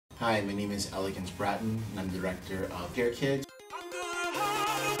Hi, my name is Elegance Bratton, and I'm the director of Pier Kids.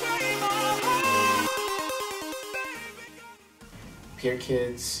 Pier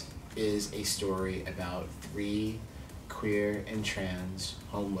Kids is a story about 3 queer and trans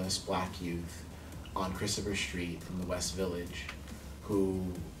homeless black youth on Christopher Street in the West Village who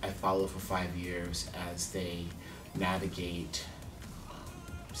I follow for 5 years as they navigate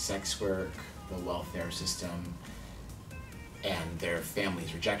sex work, the welfare system, and their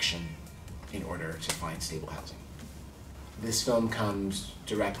family's rejection in order to find stable housing. This film comes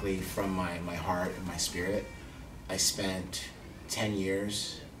directly from my heart and my spirit. I spent 10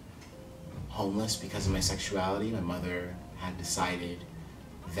 years homeless because of my sexuality. My mother had decided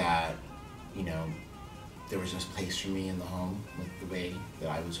that, there was no place for me in the home with the way that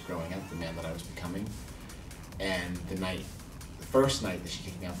I was growing up, the man that I was becoming. And the first night that she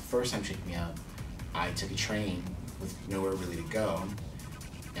kicked me out, the first time she kicked me out, I took a train with nowhere really to go.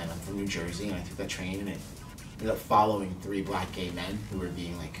 And I'm from New Jersey, and I took that train, and it ended up following 3 black gay men who were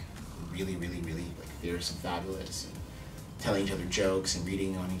being really fierce and fabulous, and telling each other jokes and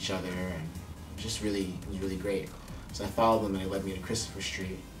reading on each other, and it was really great. So I followed them, and they led me to Christopher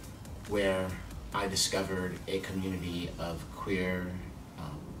Street, where I discovered a community of queer,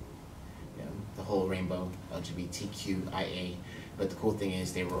 the whole rainbow, LGBTQIA. But the cool thing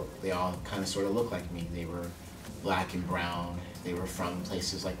is they all kind of sort of looked like me. They were black and brown. They were from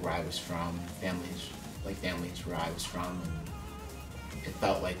places like where I was from, families where I was from, and it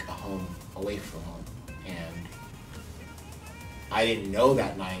felt like a home away from home. And I didn't know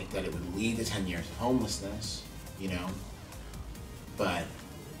that night that it would lead to 10 years of homelessness, but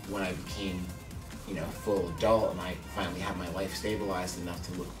when I became, full adult and I finally had my life stabilized enough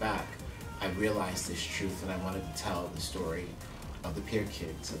to look back, I realized this truth, and I wanted to tell the story of the Pier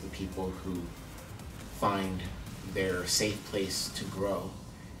Kids, of the people who find their safe place to grow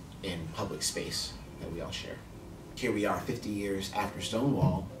in public space that we all share. Here we are 50 years after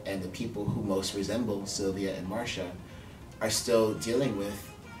Stonewall, and the people who most resemble Sylvia and Marsha are still dealing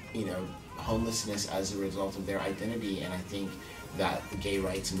with, homelessness as a result of their identity. And I think that the gay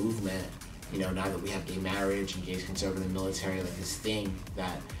rights movement, now that we have gay marriage and gays can serve in the military, like this thing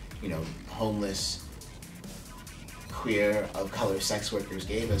that, homeless, queer, of color sex workers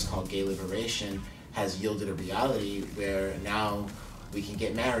gave us called gay liberation has yielded a reality where now we can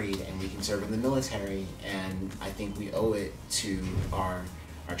get married and we can serve in the military. And I think we owe it to our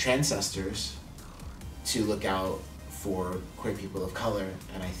ancestors to look out for queer people of color.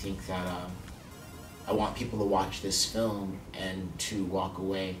 And I think that I want people to watch this film and to walk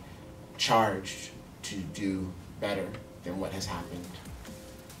away charged to do better than what has happened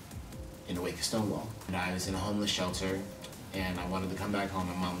in the wake of Stonewall. And I was in a homeless shelter, and I wanted to come back home.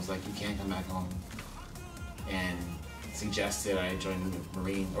 My mom was like, "You can't come back home," and suggested I join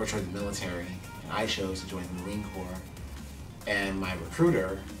the military. And I chose to join the Marine Corps. And my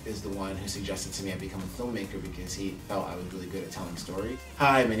recruiter is the one who suggested to me I become a filmmaker because he felt I was really good at telling stories.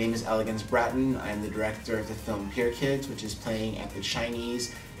 Hi, my name is Elegance Bratton. I'm the director of the film Pier Kids, which is playing at the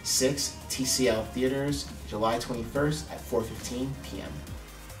Chinese 6 TCL Theaters, July 21st at 4:15 p.m.